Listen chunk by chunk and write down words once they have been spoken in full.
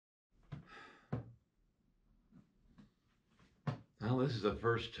this is the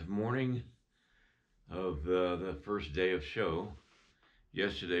first morning of the first day of show.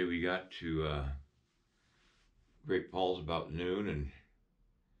 Yesterday we got to Great Falls about noon and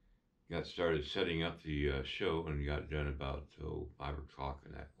got started setting up the show and got done about 5 o'clock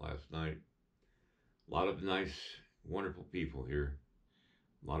last night. A lot of nice, wonderful people here.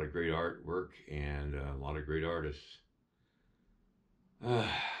 A lot of great artwork and a lot of great artists.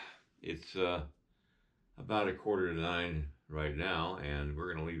 It's about 8:45 right now, and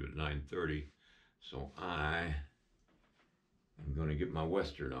we're going to leave at 9:30. So I am going to get my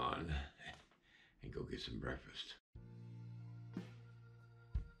Western on and go get some breakfast.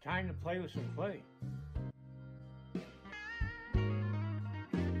 Time to play with some clay.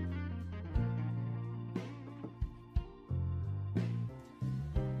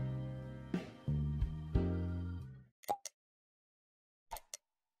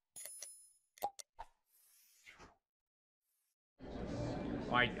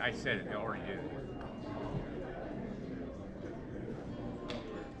 I said it, I already did.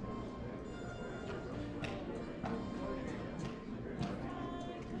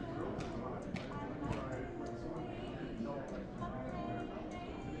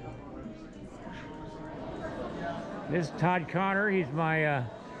 This is Todd Connor. He's my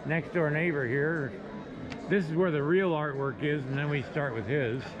next door neighbor here. This is where the real artwork is, and then we start with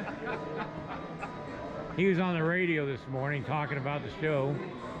his. He was on the radio this morning talking about the show,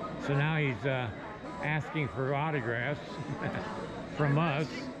 so now he's asking for autographs from us.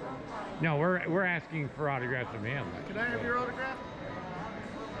 No, we're asking for autographs from him. Can I have your autograph?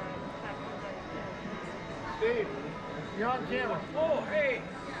 Steve, you're on camera. Oh, hey!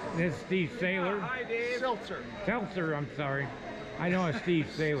 This is Steve Saylor. Hi, Dave. Seltzer. Seltzer, I'm sorry. I know it's Steve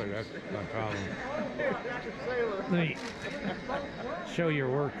Saylor, that's my problem. Let me show your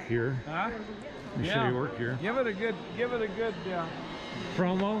work here. Huh? Let me show your work here. Give it a good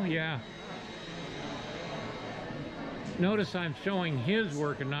Promo, yeah. Notice I'm showing his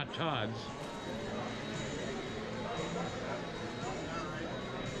work and not Todd's.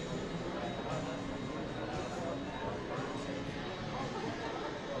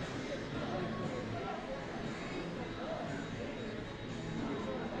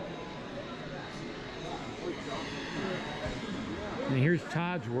 And here's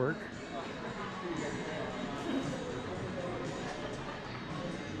Todd's work.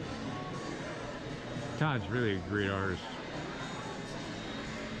 Todd's really a great artist.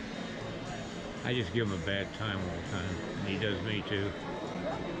 I just give him a bad time all the time, and he does me too.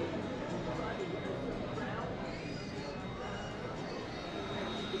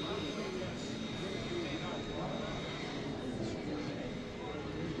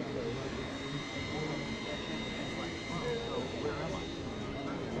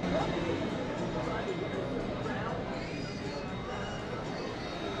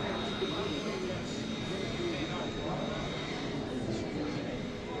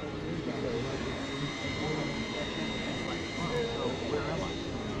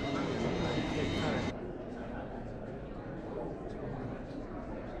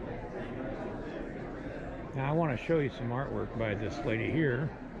 Now I want to show you some artwork by this lady here,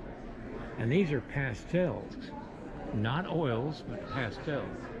 and these are pastels, not oils, but pastels.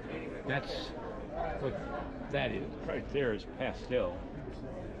 That's what that is right there, is pastel.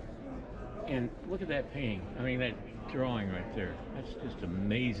 And look at that painting. I mean, that drawing right there. That's just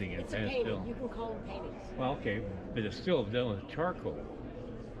amazing in It's pastel. a painting. You can call them paintings. Well, okay, but it's still done with charcoal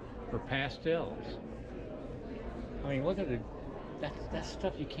for pastels. I mean, look at it. That's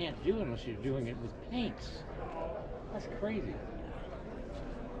stuff you can't do unless you're doing it with paints. That's crazy.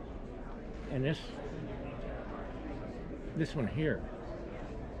 And this one here,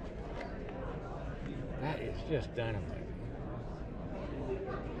 that is just dynamite.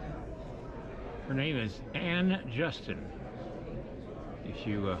 Her name is Ann Justin, if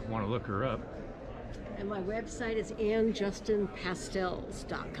you want to look her up. And my website is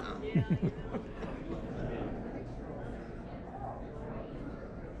AnnJustinPastels.com.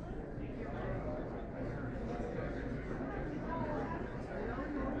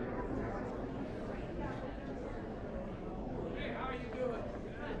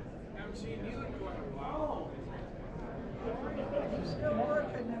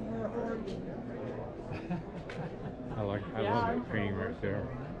 I love that painting right there.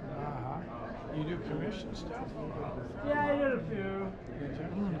 You do commission stuff? Yeah, I did a few. I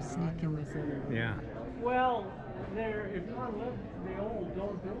want to sneak in with it. Yeah. Well, if you want to live the old,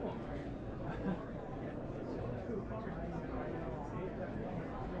 don't do them.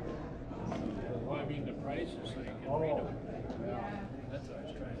 Well, I mean, the prices, so you can read them. That's what I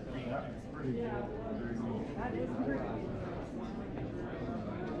was trying to read. Yeah, that is pretty.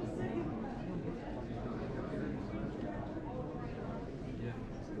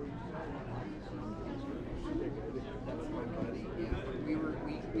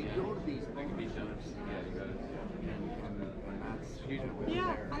 We go to these meetings together, and that's usually when we're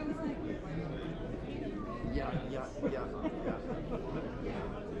there. I was like, Yeah.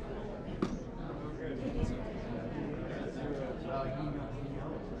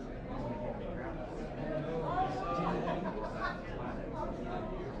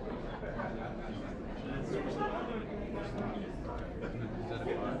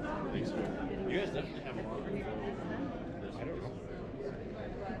 You guys definitely have a lot of I don't know.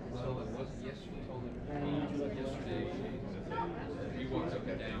 Well, it wasn't yesterday. Yesterday, you walked up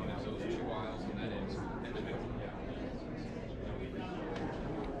and down as those 2 aisles and that is.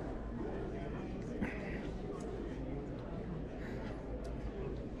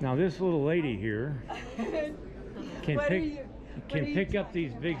 Now this little lady here can pick up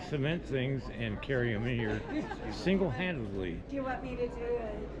these big cement things and carry them in here single-handedly. Do you want me to do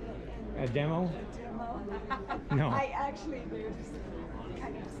A demo? a demo? No. I actually, they're just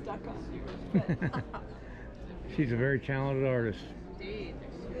kind of stuck on here. But She's a very talented artist. indeed.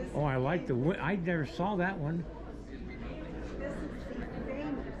 Oh, I like the. I never saw that one. this is the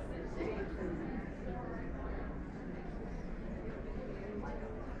famous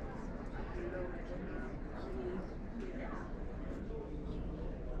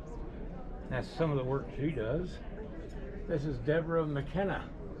That's some of the work she does. This is Deborah McKenna.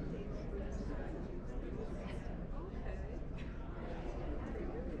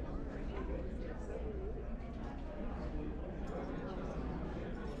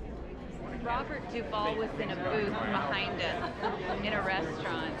 Robert Duvall was in a booth behind us in a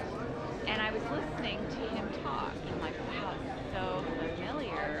restaurant, and I was listening to him talk. And I'm like, wow, it's so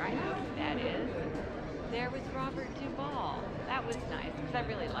familiar. I know who that is. There was Robert Duvall. That was nice because I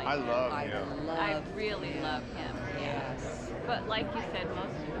really like him. I really love him. Yes. But like you said,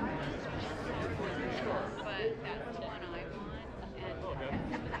 most of them. But that's the one I want, and some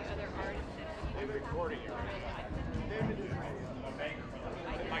of the other artists that he recording you.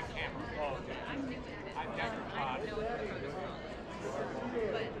 My camera. Oh, okay. I'm new at this. I don't know it from the world.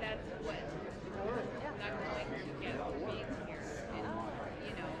 But that's what I'm going to get from being here. And,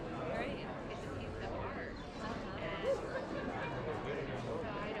 you know, right? It's a piece of art. And so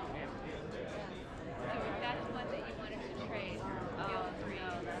I don't know. So if that's one that you wanted to trade, feel free.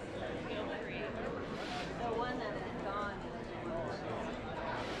 Feel free. the one that is gone.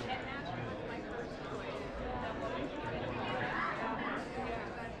 And that was my first choice.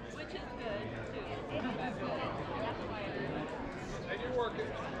 Which is good, too. That's why And you're working.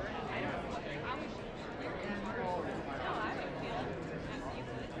 I don't know. I was. No, I would feel it. You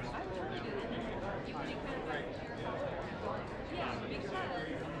would. I would do it. You would think yeah, because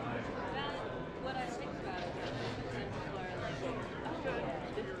that, what I think about it is people are like, oh, this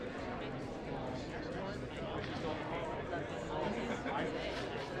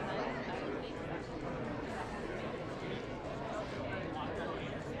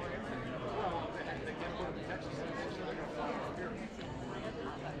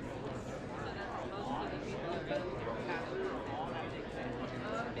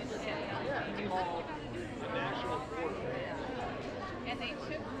and they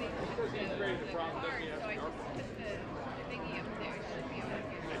took the card, so I just put the thingy up there. It should be over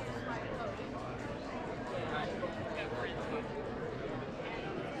here.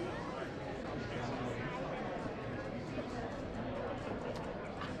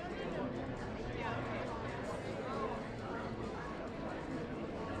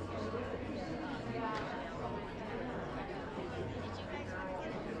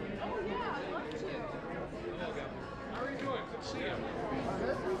 Oh yeah, I'd love to. How are you doing? Good to see you.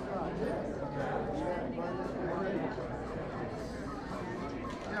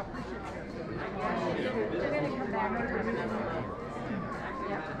 They're gonna come back and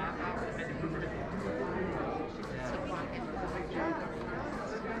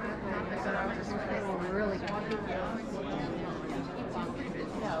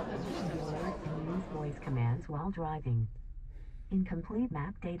Voice commands while driving. Incomplete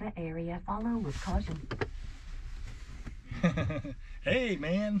map data area. Follow with caution. Hey,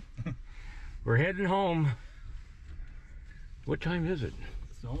 man. We're heading home. What time is it?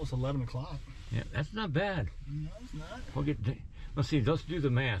 It's almost 11 o'clock. Yeah, that's not bad. No, it's not. We'll get. Let's see. Let's do the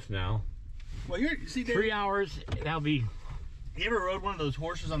math now. Well, see, Dave, 3 hours. That'll be. you ever rode one of those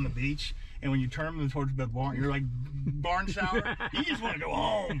horses on the beach, and when you turn them towards the barn, you're like barn shower? You just want to go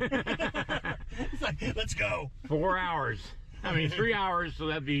home. It's like, let's go. 4 hours. I mean, 3 hours. So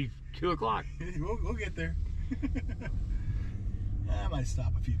that'd be 2 o'clock. We'll get there. I might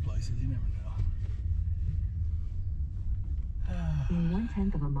stop a few places. You never know. In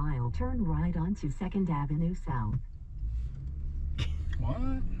 1/10 of a mile, turn right onto 2nd Avenue South.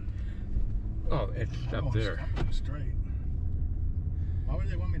 What? Oh, it's I'm up there. going straight. Why would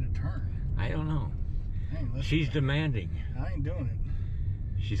they want me to turn? I don't know. I ain't listening. She's demanding. I ain't doing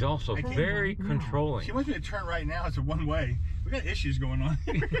it. She's also very controlling. She wants me to turn right now. It's a one way. We got issues going on.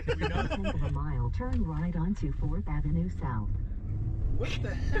 We know that. 1/10 of a mile, turn right onto 4th Avenue South. What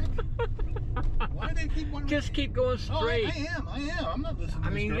the heck? Why do they keep wanting Just me? keep going straight. Oh, I am. I'm not listening to I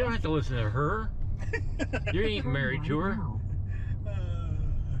this mean, girl. you don't have to listen to her. You ain't married to her.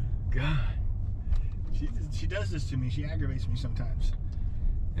 God. She does this to me. She aggravates me sometimes.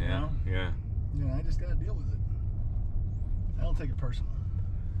 Yeah, You know? yeah. Yeah, I just gotta deal with it. I don't take it personal.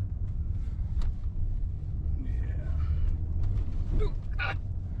 Yeah.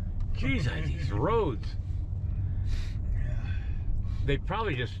 Jeez, these roads. Yeah. They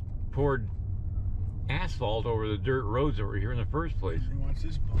probably just poured asphalt over the dirt roads that were here in the first place. And watch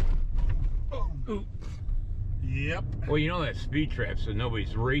this bump. Boom. Ooh. Yep. Well, you know that speed trap, so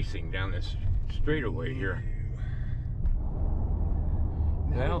nobody's racing down this straightaway here.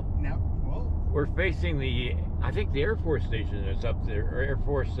 Well, we're facing the, I think the Air Force station is up there, or Air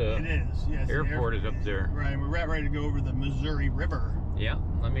Force it is, yes. airport is up there. Right, we're about ready to go over the Missouri River. Yeah,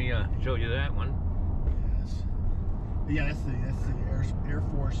 let me show you that one. Yes. But yeah, that's the Air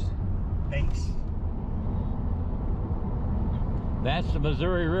Force base. That's the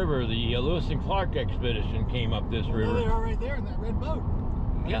Missouri River. The Lewis and Clark expedition came up this river. Oh, they are right there in that red boat.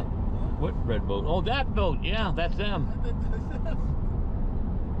 Yeah. What red boat? Oh, that boat. Yeah, that's them.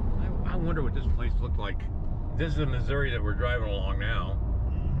 I wonder what this place looked like. This is the Missouri that we're driving along now.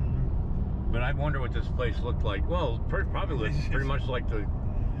 But I wonder what this place looked like. Well, probably looks pretty much like the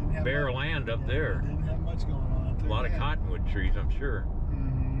bare land up there. Didn't have much going on. A lot of cottonwood trees, I'm sure.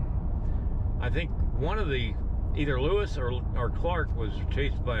 I think one of the, either Lewis or Clark was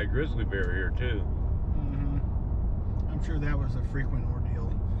chased by a grizzly bear here too. I'm sure that was a frequent ordeal.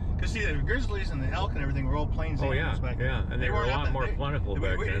 Because see, the grizzlies and the elk and everything were all plains animals back then. Yeah, and they were a lot more plentiful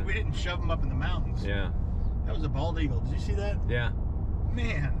back then. We didn't shove them up in the mountains. Yeah. That was a bald eagle. Did you see that? Yeah.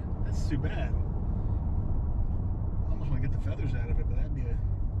 Man, that's too bad. I almost want to get the feathers out of it, but that'd be a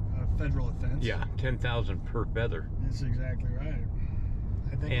federal offense. Yeah, 10,000 per feather. That's exactly right.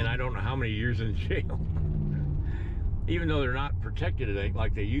 And I don't know how many years in jail. Even though they're not protected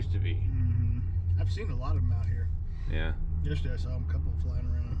like they used to be. I've seen a lot of them out here. Yeah. Yesterday I saw them, a couple flying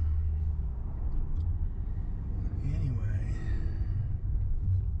around. Anyway.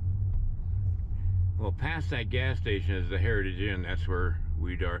 Well, past that gas station is the Heritage Inn. That's where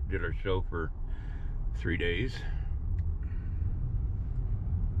we did our show for 3 days.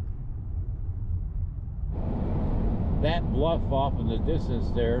 That bluff off in the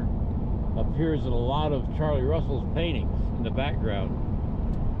distance there appears in a lot of Charlie Russell's paintings in the background.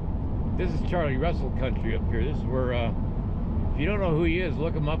 This is Charlie Russell country up here. This is where, if you don't know who he is,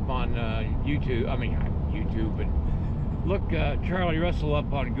 look him up on YouTube. I mean, not YouTube, but look Charlie Russell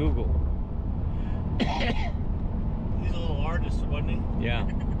up on Google. He's a little artist, wasn't he? Yeah.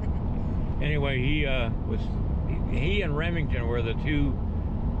 Anyway, he and Remington were the two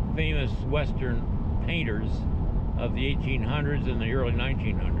famous Western painters of the 1800s and the early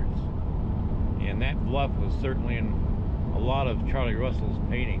 1900s. And that bluff was certainly in a lot of Charlie Russell's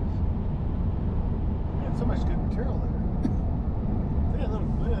paintings. Man, so much good material there. Look at that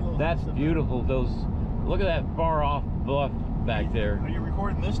little That's beautiful. Look at that far off bluff back there. Are you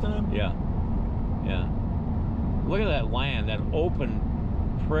recording this time? Yeah. Yeah. Look at that land, that open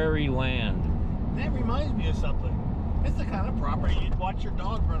prairie land. That reminds me of something. It's the kind of property you'd watch your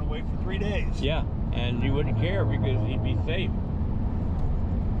dog run away for 3 days. Yeah, and you wouldn't care because he'd be safe.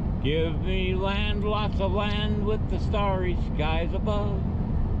 Give me land, lots of land with the starry skies above.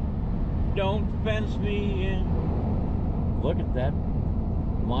 Don't fence me in. Look at that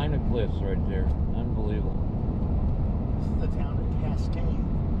line of cliffs right there. Unbelievable. This is the town of Cascade.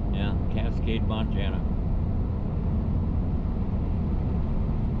 Yeah, Cascade, Montana.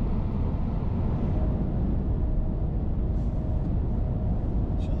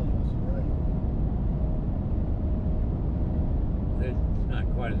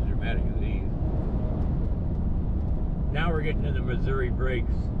 Quite as dramatic as these. Now we're getting into Missouri breaks.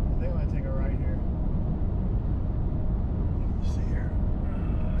 I think I'm going to take a right here. Let's see here.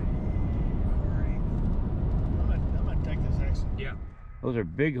 I'm going to take this exit. Yeah. Those are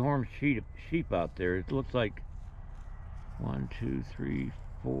bighorn sheep out there. It looks like 1, 2, 3,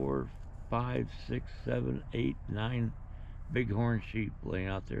 4, 5, 6, 7, 8, 9 bighorn sheep laying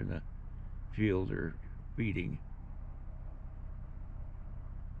out there in the field or feeding.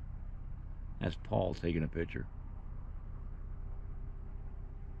 That's Paul taking a picture.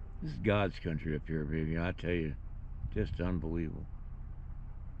 This is God's country up here, baby. I tell you, just unbelievable.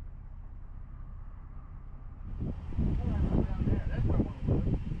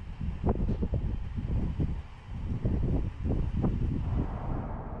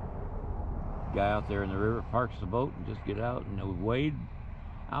 Guy out there in the river parks the boat and just get out and we wade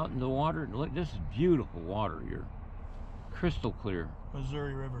out in the water. And look, this is beautiful water here. Crystal clear.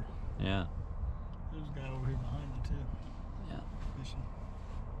 Missouri River. Yeah. There's a guy over here behind you too. Yeah. Fishing.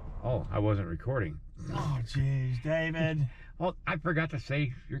 Oh, I wasn't recording. Oh, jeez, David. Well, I forgot to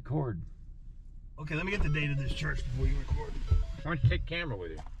say record. Okay, let me get the date of this church before you record. Why don't you take camera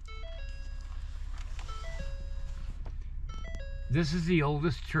with you? This is the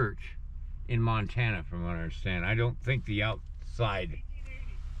oldest church in Montana, from what I understand. I don't think the outside.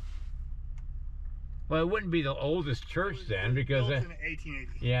 Well, it wouldn't be the oldest church then, because built in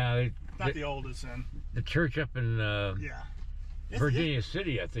 1880. yeah, Not the oldest then. the church up in Yeah. Virginia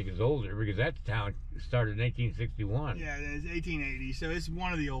City, I think, is older because that town started in 1861. Yeah, it's 1880, so it's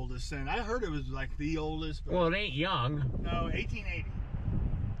one of the oldest. And I heard it was like the oldest. But Well, it ain't young. no, 1880.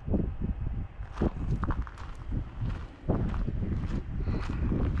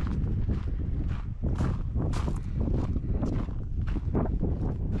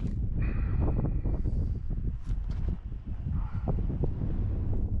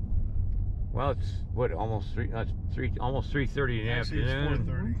 Well, it's what, almost almost 3:30 in the Actually, it's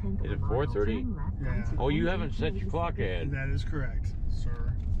afternoon. 4:30. Is it 4:30? Yeah. Oh, you haven't set your clock ahead. That is correct,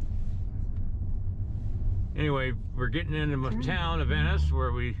 sir. Anyway, we're getting into the town of Venice, where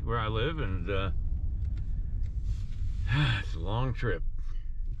I live, and it's a long trip.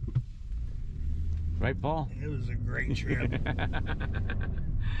 Right, Paul? It was a great trip.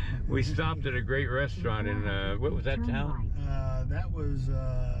 We stopped at a great restaurant in what was that town? That was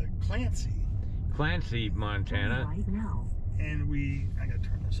Clancy. Clancy, Montana. And I gotta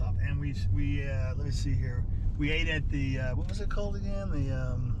turn this off. And we let me see here. We ate at the what was it called again?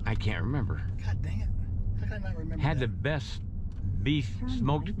 The I can't remember. God dang it! How can I not remember? Had that? the best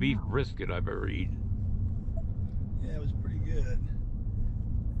smoked beef brisket I've ever eaten. Yeah, it was pretty good.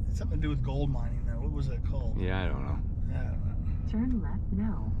 It's something to do with gold mining, though. What was that called? Yeah, I don't know. I don't know. Turn left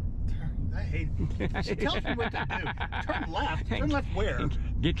now. I hate it. She tells me what to do. Turn left. Turn left where?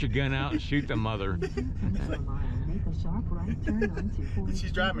 Get your gun out and shoot the mother. Make a sharp right turn onto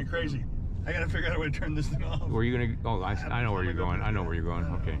She's driving me crazy. I gotta figure out a way to turn this thing off. Where are you gonna? Oh, I know where you're going. I know where you're going.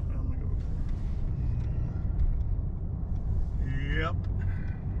 Okay. Yep.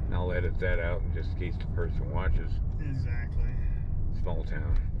 And I'll edit that out in just in case the person watches. Exactly. Small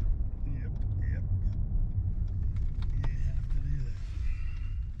town. Yep. You have to do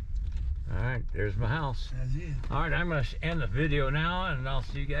that. All right, there's my house. That's it. All right, I'm gonna end the video now, and I'll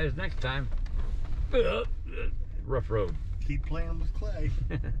see you guys next time. Rough road. Keep playing with clay.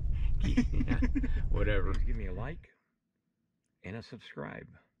 Yeah, whatever. Give me a like and a subscribe,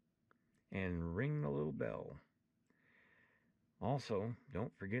 and ring the little bell. Also,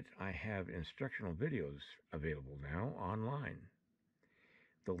 don't forget I have instructional videos available now online.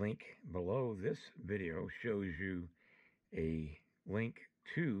 The link below this video shows you a link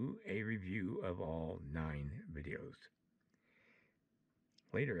to a review of all 9 videos.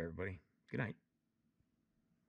 Later, everybody. Good night.